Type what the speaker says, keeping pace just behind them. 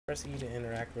Press E to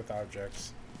interact with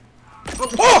objects.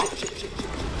 Oh!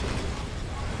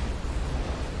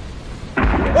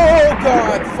 Oh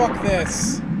god, fuck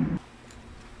this.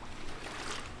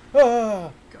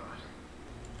 Ah! God.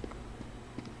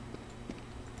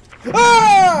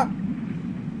 Ah!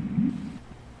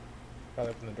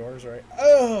 Probably open the doors, right?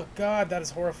 Oh god, that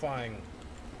is horrifying.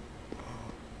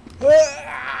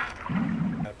 Ah!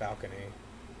 That balcony.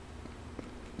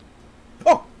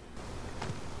 Oh!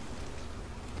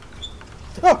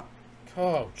 Oh!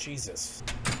 Oh, Jesus.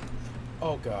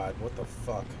 Oh god, what the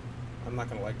fuck? I'm not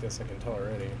gonna like this, I can tell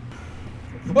already.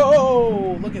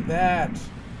 Oh, look at that!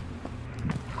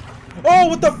 Oh,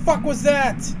 what the fuck was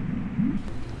that?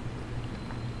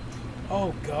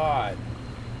 Oh god.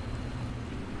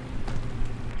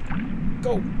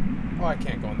 Go! Oh, I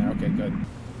can't go in there. Okay, good.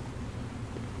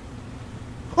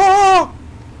 Oh!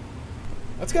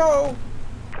 Let's go!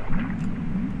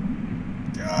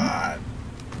 God!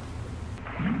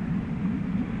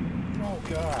 Oh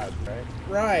god. Right.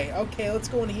 Right. Okay, let's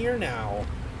go in here now.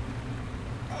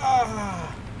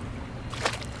 Ah!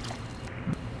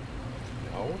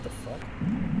 No, what the fuck?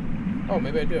 Oh,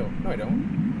 maybe I do. No, I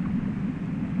don't.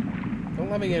 Don't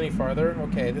let me get any farther.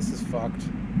 Okay, this is fucked.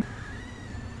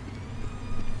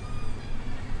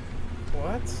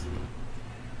 What?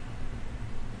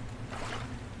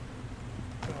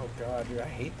 Oh god, dude, I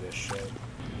hate this shit.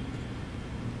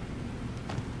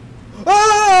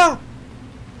 Ah!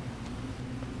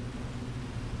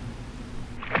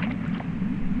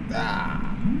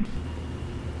 Ah!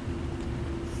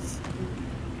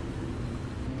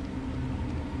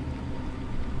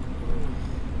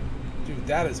 Dude,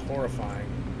 that is horrifying.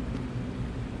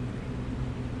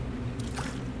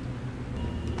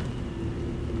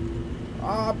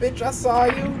 Ah, bitch, I saw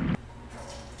you.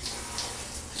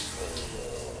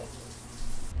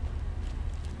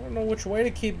 I don't know which way to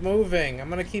keep moving. I'm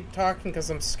gonna keep talking because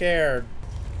I'm scared.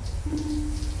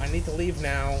 I need to leave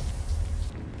now.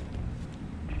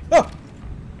 Oh!